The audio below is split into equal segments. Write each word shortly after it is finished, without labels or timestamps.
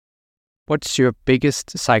What's your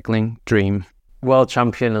biggest cycling dream? World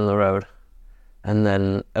champion on the road and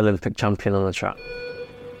then Olympic champion on the track.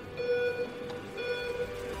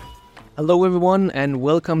 Hello everyone and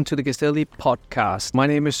welcome to the Castelli podcast. My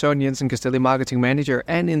name is Søren Jensen, Castelli Marketing Manager,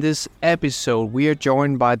 and in this episode we are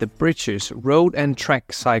joined by the British road and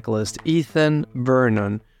track cyclist Ethan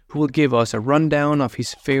Vernon, who will give us a rundown of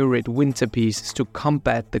his favorite winter pieces to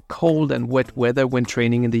combat the cold and wet weather when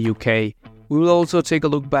training in the UK. We will also take a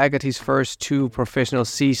look back at his first 2 professional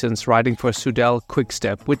seasons riding for Soudal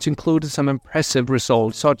Quickstep, which included some impressive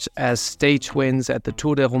results such as stage wins at the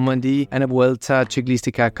Tour de Romandie and a Vuelta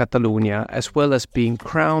Ciclistica Catalunya, as well as being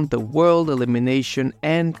crowned the World Elimination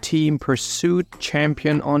and Team Pursuit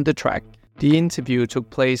Champion on the track. The interview took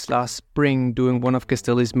place last spring during one of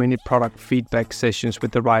Castelli's many product feedback sessions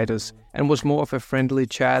with the riders and was more of a friendly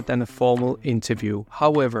chat than a formal interview.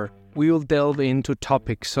 However, we will delve into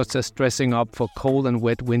topics such as dressing up for cold and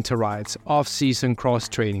wet winter rides, off-season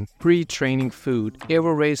cross-training, pre-training food,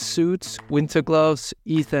 aero race suits, winter gloves,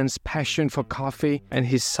 Ethan's passion for coffee, and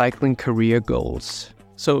his cycling career goals.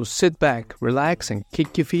 So sit back, relax, and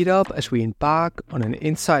kick your feet up as we embark on an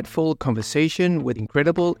insightful conversation with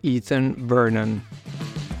incredible Ethan Vernon.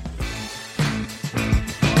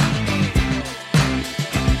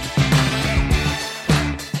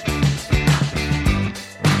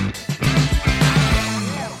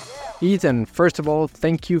 Ethan, first of all,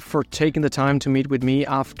 thank you for taking the time to meet with me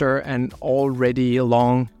after an already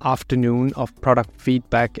long afternoon of product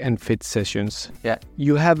feedback and fit sessions. Yeah.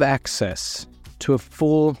 You have access to a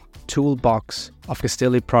full toolbox of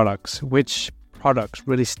Castelli products. Which products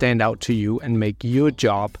really stand out to you and make your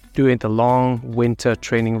job doing the long winter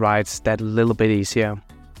training rides that little bit easier?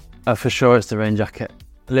 For sure, it's the rain jacket.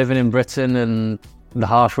 Living in Britain and the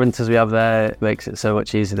harsh winters we have there makes it so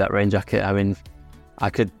much easier, that rain jacket. I mean, I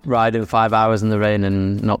could ride in 5 hours in the rain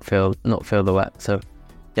and not feel the wet. So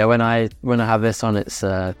yeah, when I have this on, it's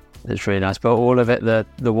really nice. But all of it,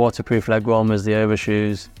 the waterproof leg warmers, the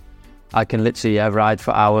overshoes, I can literally ride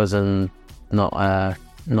for hours and not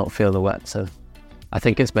feel the wet. So I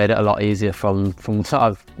think it's made it a lot easier from sort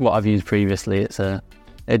of what I've used previously.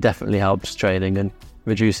 It definitely helps training and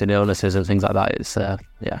reducing illnesses and things like that.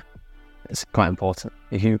 It's quite important.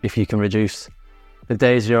 If you can reduce the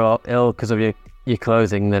days you're ill because of your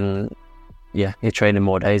clothing, then you're training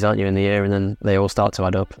more days, aren't you, in the year, and then they all start to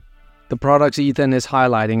add up. The products Ethan is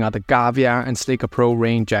highlighting are the Gavia and Slicker Pro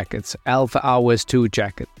rain jackets, Alpha Hours 2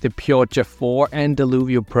 jacket, the Pioggia 4 and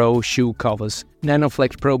Deluvio Pro shoe covers,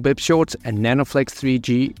 Nanoflex Pro bib shorts, and Nanoflex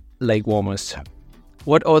 3G leg warmers.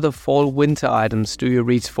 What other fall-winter items do you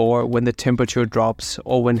reach for when the temperature drops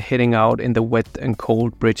or when heading out in the wet and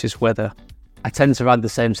cold British weather? I tend to ride the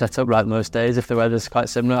same setup like most days. If the weather's quite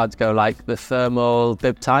similar, I'd go like the thermal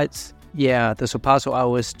bib tights. Yeah, the Sorpasso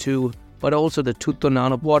Hours 2, but also the Tutto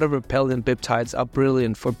Nano water-repellent bib tights are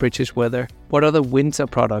brilliant for British weather. What other winter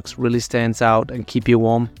products really stands out and keep you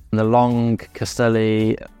warm? The long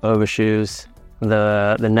Castelli overshoes,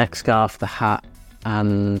 the neck scarf, the hat,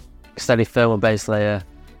 and Castelli thermal base layer.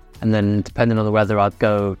 And then depending on the weather, I'd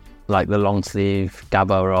go like the long sleeve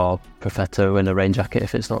Gabba or Perfetto in a rain jacket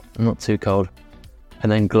if it's not too cold.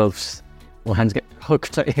 And then gloves. My hands get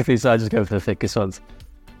hooked iffy, so I just go for the thickest ones.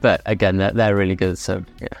 But again, they're really good, so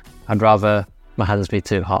yeah. I'd rather my hands be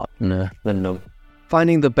too hot than numb.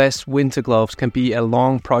 Finding the best winter gloves can be a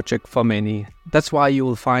long project for many. That's why you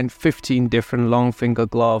will find 15 different long finger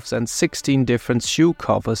gloves and 16 different shoe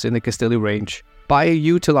covers in the Castelli range. By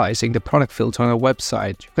utilizing the product filter on our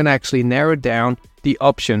website, you can actually narrow down the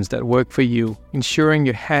options that work for you, ensuring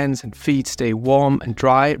your hands and feet stay warm and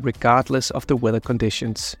dry regardless of the weather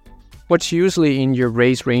conditions. What's usually in your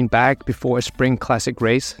race rain bag before a spring classic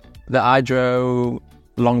race? The Hydro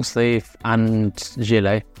long sleeve and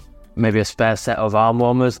gilet. Maybe a spare set of arm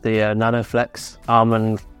warmers, the Nanoflex arm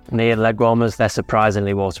and knee and leg warmers. They're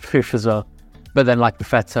surprisingly waterproof as well. But then like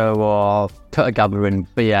Perfetto or put a Gabba in.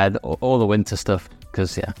 But yeah, all the winter stuff.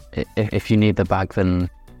 Because yeah, if you need the bag, then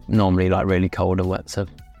normally like really cold and wet. So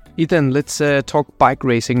Ethan, let's talk bike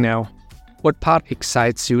racing now. What part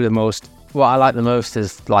excites you the most? What I like the most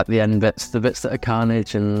is like the end bits, the bits that are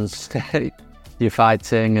carnage and you're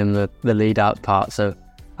fighting and the lead out part. So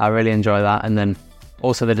I really enjoy that. And then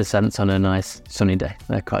also the descents on a nice sunny day.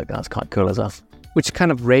 That's quite cool as well. Which kind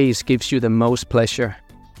of race gives you the most pleasure?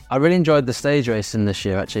 I really enjoyed the stage racing this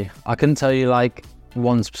year, actually. I couldn't tell you like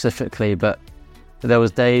one specifically, but there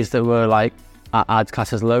was days that were like I'd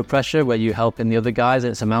class as low pressure, where you help in the other guys.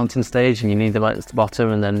 And it's a mountain stage, and you need them at the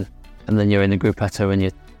bottom, and then you're in the gruppetto, and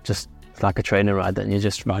you're just like a trainer ride. Then you're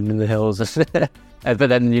just riding in the hills. But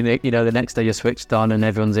then you know the next day you're switched on, and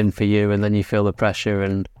everyone's in for you, and then you feel the pressure,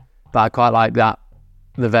 and But I quite like that,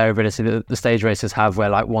 the variability that the stage races have, where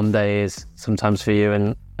like one day is sometimes for you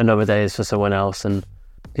and another day is for someone else. And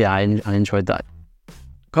yeah, I enjoyed that.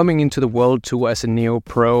 Coming into the World Tour as a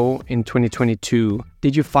neo-pro in 2022,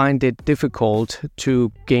 did you find it difficult to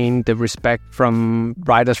gain the respect from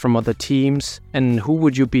riders from other teams? And who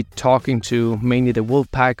would you be talking to, mainly the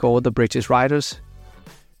Wolfpack or the British riders?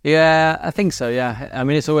 Yeah, I think so, yeah. I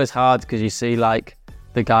mean, it's always hard because you see like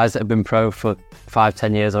the guys that have been pro for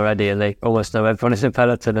 5-10 years already and they almost know everyone is in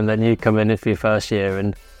peloton, and then you come in for your first year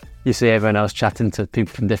and you see everyone else chatting to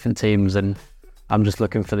people from different teams, and I'm just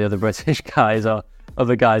looking for the other British guys or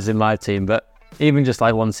other guys in my team. But even just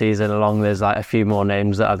like one season along, there's like a few more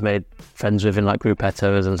names that I've made friends with in like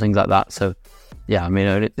gruppettos and things like that. So yeah, I mean,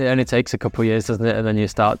 it only takes a couple of years, doesn't it? And then you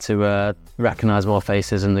start to recognise more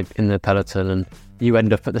faces in the peloton, and you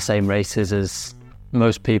end up at the same races as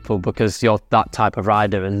most people because you're that type of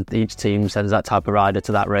rider, and each team sends that type of rider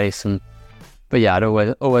to that race. But yeah, I'd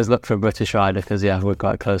always look for a British rider because yeah, we're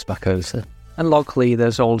quite close back home. So. And luckily,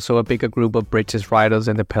 there's also a bigger group of British riders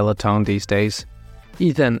in the peloton these days.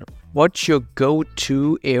 Ethan, what's your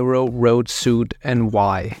go-to aero road suit and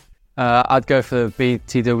why? I'd go for the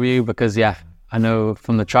BTW because yeah, I know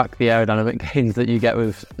from the track the aerodynamic gains that you get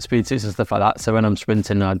with speed suits and stuff like that. So when I'm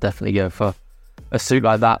sprinting, I'd definitely go for a suit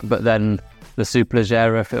like that. But then the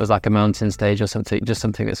Superleggera, if it was like a mountain stage or something, just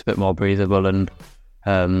something that's a bit more breathable and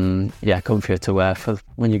comfier to wear for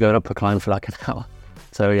when you're going up a climb for like an hour.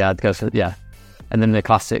 So yeah, I'd go for And then the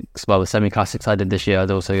classics, well, the semi-classics I did this year,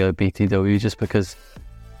 I'd also go BTW just because,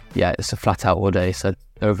 yeah, it's a flat out all day. So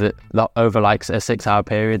over like a 6-hour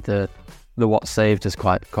period, the watts saved is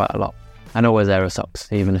quite a lot. And always aero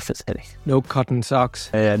socks, even if it's hilly. No cotton socks?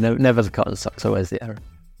 Yeah, no, never the cotton socks, always the aero.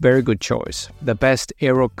 Very good choice. The best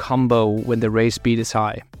aero combo when the race speed is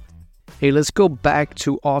high. Hey, let's go back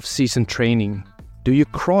to off-season training. Do you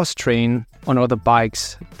cross-train on other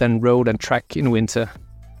bikes than road and track in winter?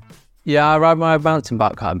 Yeah, I ride my mountain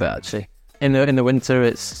bike quite a bit actually. In the winter,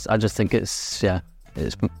 I just think it's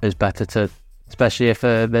better to, especially if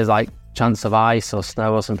there's like chance of ice or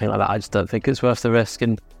snow or something like that. I just don't think it's worth the risk.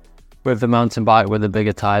 And with the mountain bike with the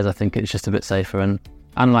bigger tyres, I think it's just a bit safer and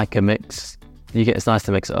like a mix. It's nice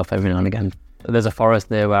to mix it up every now and again. There's a forest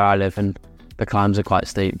near where I live and the climbs are quite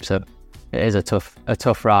steep, so it is a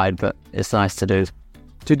tough ride, but it's nice to do.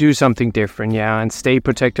 To do something different, yeah, and stay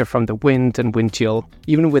protected from the wind and wind chill.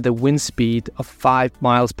 Even with a wind speed of 5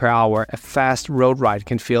 miles per hour, a fast road ride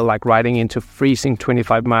can feel like riding into freezing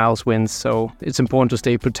 25 miles winds, so it's important to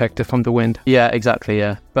stay protected from the wind. Yeah, exactly,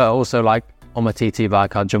 yeah. But also, like, on my TT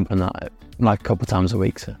bike, I'll jump on that like a couple of times a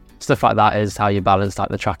week, so stuff like that is how you balance like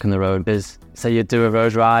the track and the road. Is say you do a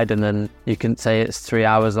road ride and then you can say it's 3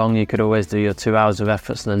 hours long, you could always do your 2 hours of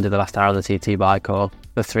efforts and then do the last hour on the TT bike, or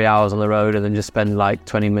the 3 hours on the road and then just spend like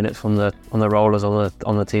 20 minutes on the rollers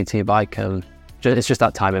on the TT bike. It's just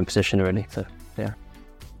that time and position really. So yeah.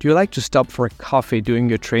 Do you like to stop for a coffee during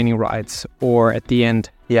your training rides or at the end?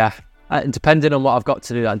 Yeah, depending on what I've got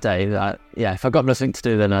to do that day. If I've got nothing to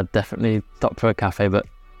do, then I'd definitely stop for a cafe. But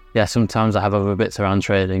yeah, sometimes I have other bits around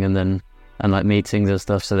training and like meetings and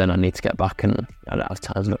stuff. So then I need to get back and I don't have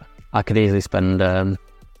time. But I could easily spend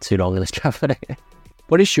too long in this traffic.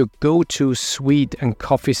 What is your go-to sweet and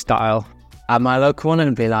coffee style? At my local one, it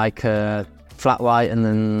would be like a flat white and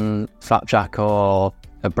then flapjack or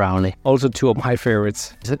a brownie. Also two of my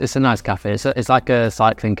favorites. It's a nice cafe. It's like a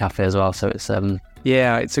cycling cafe as well. So it's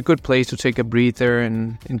yeah, it's a good place to take a breather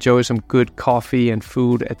and enjoy some good coffee and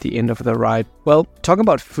food at the end of the ride. Well, talking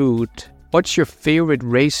about food, what's your favorite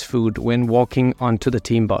race food when walking onto the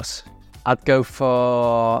team bus? I'd go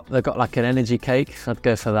for, they've got like an energy cake. I'd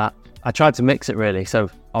go for that. I tried to mix it really.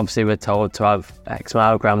 So obviously we're told to have X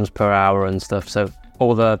milligrams per hour and stuff. So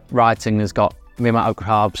all the writing has got the amount of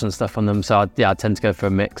carbs and stuff on them. So I tend to go for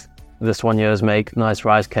a mix. The Soigneurs make nice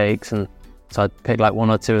rice cakes, and so I'd pick like one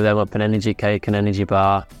or two of them up, an energy cake, an energy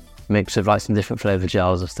bar, mixed with like some different flavoured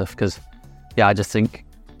gels and stuff. Because yeah, I just think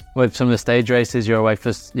with some of the stage races, you're away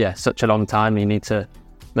for such a long time. You need to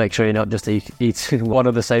make sure you're not just eating one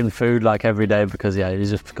of the same food like every day, because you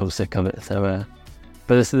just become sick of it. So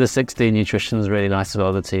but the 16 nutrition is really nice as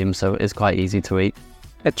well, the team, so it's quite easy to eat.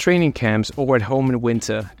 At training camps or at home in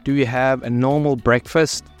winter, do you have a normal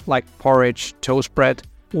breakfast like porridge, toast bread,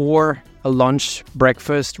 or a lunch,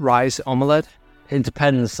 breakfast, rice, omelette? It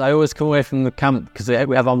depends. I always come away from the camp because we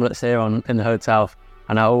have omelettes here in the hotel,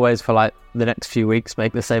 and I always for like the next few weeks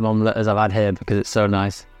make the same omelette as I've had here because it's so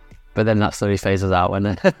nice. But then that slowly phases out when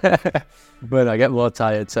I get more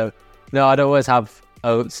tired. So no, I'd always have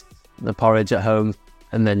oats, the porridge at home.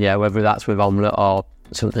 And then, whether that's with omelette or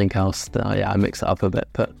something else, I mix it up a bit.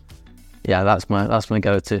 But yeah, that's my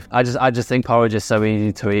go-to. I just think porridge is so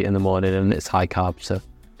easy to eat in the morning, and it's high carb. So,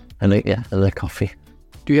 and the coffee.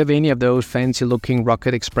 Do you have any of those fancy-looking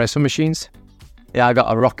Rocket espresso machines? Yeah, I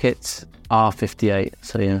got a Rocket R58.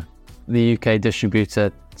 So yeah, the UK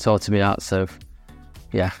distributor sorted me out. So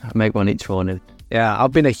yeah, I make one each morning. Yeah,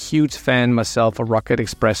 I've been a huge fan myself of Rocket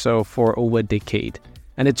Espresso for over a decade.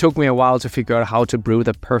 And it took me a while to figure out how to brew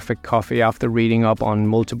the perfect coffee after reading up on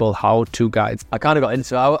multiple how-to guides. I kind of got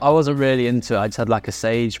into it. I wasn't really into it. I just had like a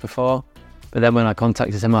Sage before. But then when I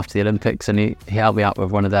contacted him after the Olympics and he helped me out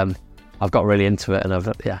with one of them, I've got really into it, and I've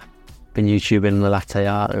been YouTubing the latte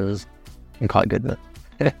art. I'm quite good at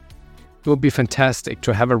it. It would be fantastic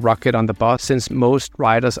to have a Rocket on the bus, since most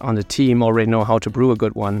riders on the team already know how to brew a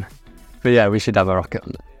good one. But yeah, we should have a Rocket on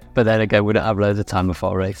it. But then again, we don't have loads of time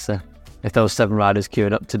before a race, so if there was 7 riders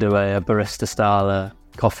queuing up to do a barista-style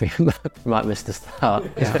coffee, we might miss the start.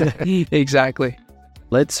 Yeah, exactly.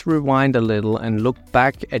 Let's rewind a little and look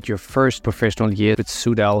back at your first professional year with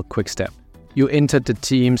Soudal Quickstep. You entered the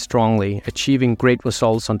team strongly, achieving great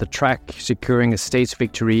results on the track, securing a stage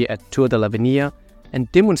victory at Tour de l'Avenir,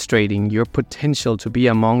 and demonstrating your potential to be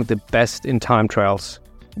among the best in time trials.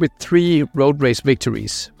 With 3 road race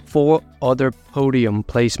victories, 4 other podium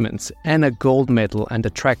placements, and a gold medal at the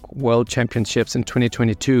Track World Championships in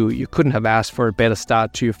 2022, you couldn't have asked for a better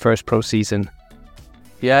start to your first pro season.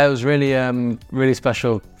 Yeah, it was really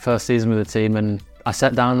special first season with the team, and I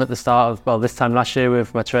sat down at the start of, this time last year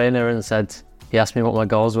with my trainer and he asked me what my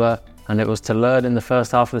goals were, and it was to learn in the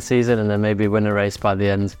first half of the season and then maybe win a race by the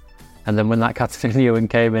end. And then when that Catalonia win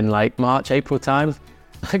came in like March, April time,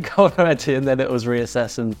 I got already, and then it was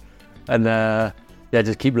reassess and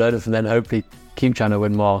just keep learning from then, hopefully keep trying to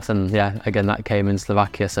win more. And yeah, again, that came in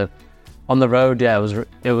Slovakia. So on the road, yeah,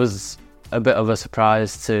 it was a bit of a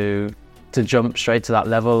surprise to jump straight to that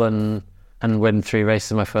level and win 3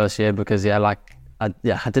 races in my first year, because I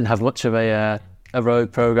didn't have much of a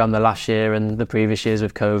road program the last year and the previous years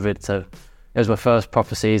with COVID. So it was my first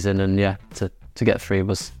proper season, and yeah, to get 3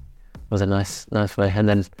 was a nice way. And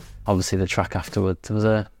then obviously the track afterwards was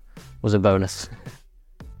a bonus.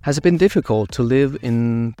 Has it been difficult to live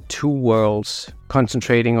in 2 worlds,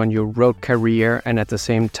 concentrating on your road career and at the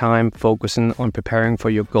same time focusing on preparing for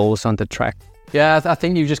your goals on the track? Yeah, I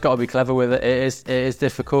think you've just got to be clever with it. It is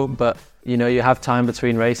difficult, but you have time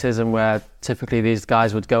between races, and where typically these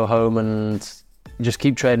guys would go home and just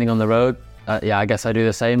keep training on the road. I guess I do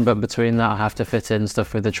the same, but between that I have to fit in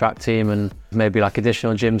stuff with the track team and maybe like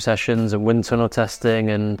additional gym sessions and wind tunnel testing,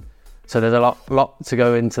 and so there's a lot to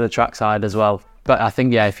go into the track side as well. But I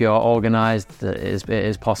think if you're organised, it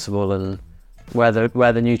is possible, and where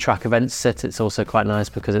the new track events sit, it's also quite nice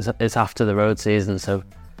because it's after the road season, so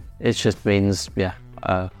it just means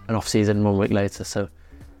an off season 1 week later. So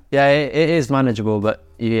it is manageable, but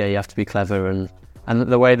you have to be clever, and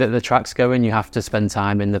the way that the track's going, you have to spend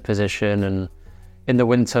time in the position and in the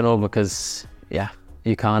wind tunnel, because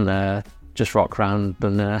you can't just rock around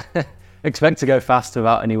and expect to go fast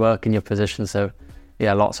without any work in your position. So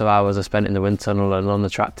lots of hours are spent in the wind tunnel and on the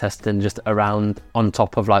track testing, just around on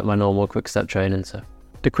top of like my normal quick step training. So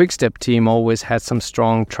the Quickstep team always had some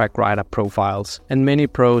strong track rider profiles, and many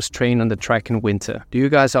pros train on the track in winter. Do you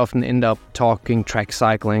guys often end up talking track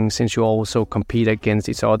cycling, since you also compete against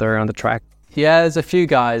each other on the track? Yeah, there's a few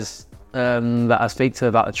guys that I speak to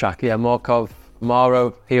about the track. Yeah,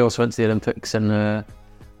 Mauro, he also went to the Olympics, and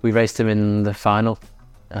we raced him in the final,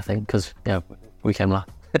 I think, because we came last.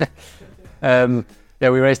 We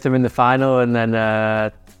raced him in the final, and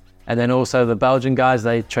then also the Belgian guys,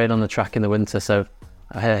 they train on the track in the winter. So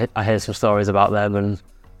I hear some stories about them, and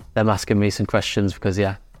them asking me some questions, because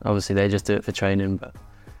obviously they just do it for training. But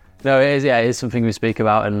no, it is something we speak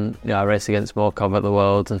about, and I race against Morkov at the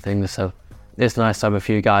Worlds and things. So it's nice to have a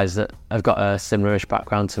few guys that have got a similar-ish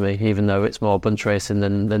background to me, even though it's more bunch racing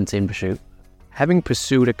than team pursuit. Having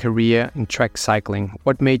pursued a career in track cycling,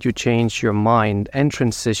 what made you change your mind and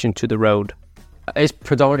transition to the road? It's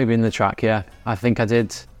predominantly been the track, yeah. I think I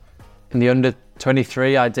did, in the under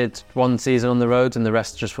 23, I did 1 season on the road, and the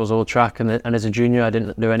rest just was all track. And as a junior, I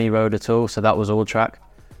didn't do any road at all, so that was all track.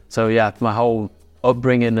 So my whole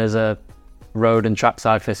upbringing as a road and track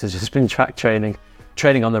cyclist has just been track training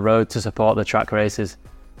on the road to support the track races.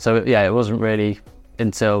 So it wasn't really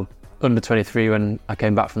until under 23 when I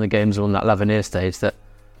came back from the games on that L'Avenir stage that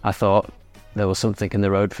I thought there was something in the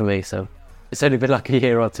road for me. So it's only been like a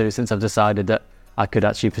year or 2 since I've decided that I could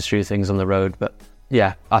actually pursue things on the road. But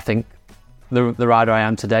I think the rider I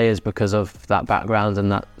am today is because of that background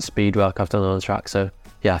and that speed work I've done on the track. So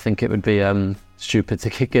I think it would be stupid to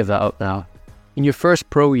give that up now. In your first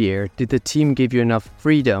pro year, did the team give you enough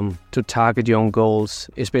freedom to target your own goals,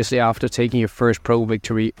 especially after taking your first pro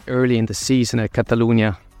victory early in the season at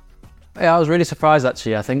Catalonia? Yeah, I was really surprised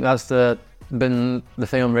actually. I think that's been the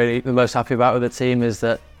thing I'm really the most happy about with the team, is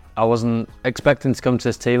that I wasn't expecting to come to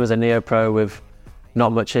this team as a neo-pro with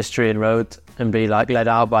not much history in road and be like led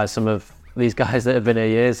out by some of these guys that have been here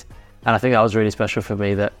years. And I think that was really special for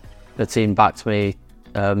me, that the team backed me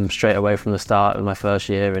straight away from the start of my first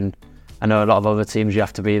year. And I know a lot of other teams, you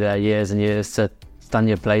have to be there years and years to stand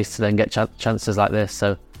your place to then get chances like this.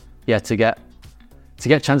 So yeah, to get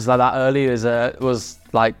chances like that early was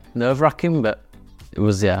like nerve-wracking, but it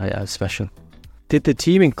was special. Did the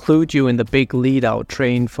team include you in the big lead-out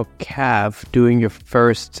train for CAV during your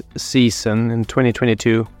first season in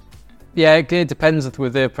 2022? Yeah, it depends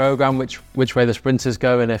with the program which way the sprinters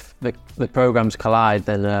go, and if the programs collide,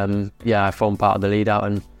 then I form part of the lead-out.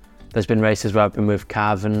 And there's been races where I've been with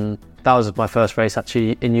CAV, and that was my first race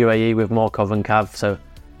actually in UAE with Morkov and CAV. So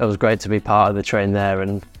it was great to be part of the train there,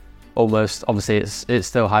 and almost obviously it's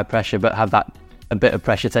still high pressure, but have that a bit of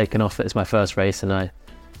pressure taken off. It's my first race, and I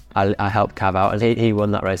helped Cav out, and he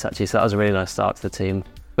won that race actually, so that was a really nice start to the team.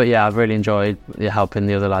 But yeah, I've really enjoyed helping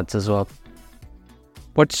the other lads as well.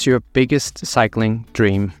 What's your biggest cycling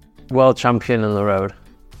dream? World champion on the road,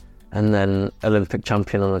 and then Olympic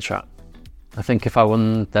champion on the track. I think if I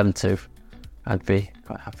won them two, I'd be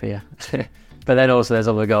quite happy, yeah. But then also there's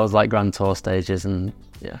other goals like Grand Tour stages, and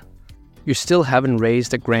yeah. You still haven't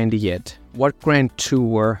raced a Grandie yet. What Grand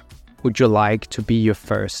Tour would you like to be your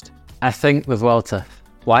first? I think the Vuelta.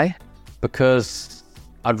 Why? Because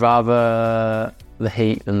I'd rather the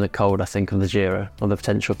heat than the cold, I think, of the Giro, or the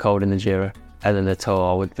potential cold in the Giro. And then the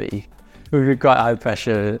Tour would be quite high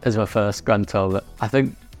pressure as my first Grand Tour. But I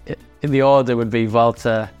think in the order would be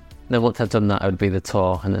Vuelta, then once I've done that, it would be the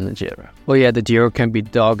Tour and then the Giro. Well, yeah, the Giro can be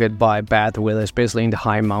dogged by bad weather, especially in the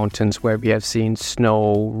high mountains where we have seen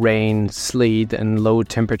snow, rain, sleet and low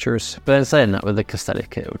temperatures. But then saying that, with the Castelli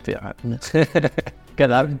kit, it would be alright, wouldn't it? Get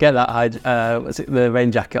that high, the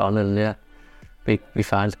rain jacket on, and yeah, be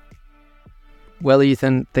fine. Well,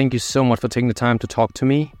 Ethan, thank you so much for taking the time to talk to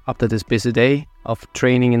me after this busy day of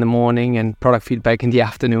training in the morning and product feedback in the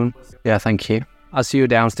afternoon. Yeah, thank you. I'll see you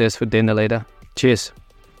downstairs for dinner later. Cheers.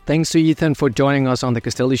 Thanks to Ethan for joining us on the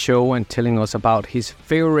Castelli show and telling us about his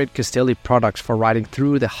favorite Castelli products for riding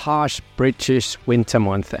through the harsh British winter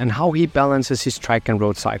month, and how he balances his track and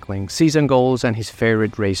road cycling, season goals and his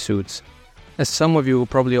favorite race suits. As some of you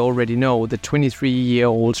probably already know, the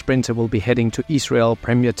 23-year-old sprinter will be heading to Israel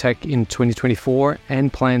Premier Tech in 2024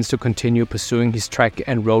 and plans to continue pursuing his track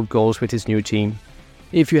and road goals with his new team.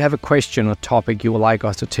 If you have a question or topic you would like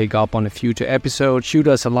us to take up on a future episode, shoot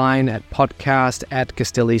us a line at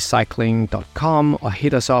podcast@castellicycling.com or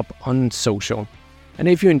hit us up on social. And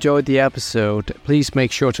if you enjoyed the episode, please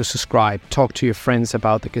make sure to subscribe, talk to your friends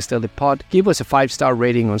about the Castelli Pod, give us a 5-star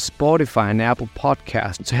rating on Spotify and Apple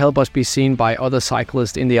Podcasts to help us be seen by other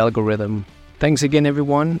cyclists in the algorithm. Thanks again,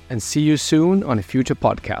 everyone, and see you soon on a future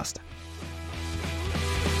podcast.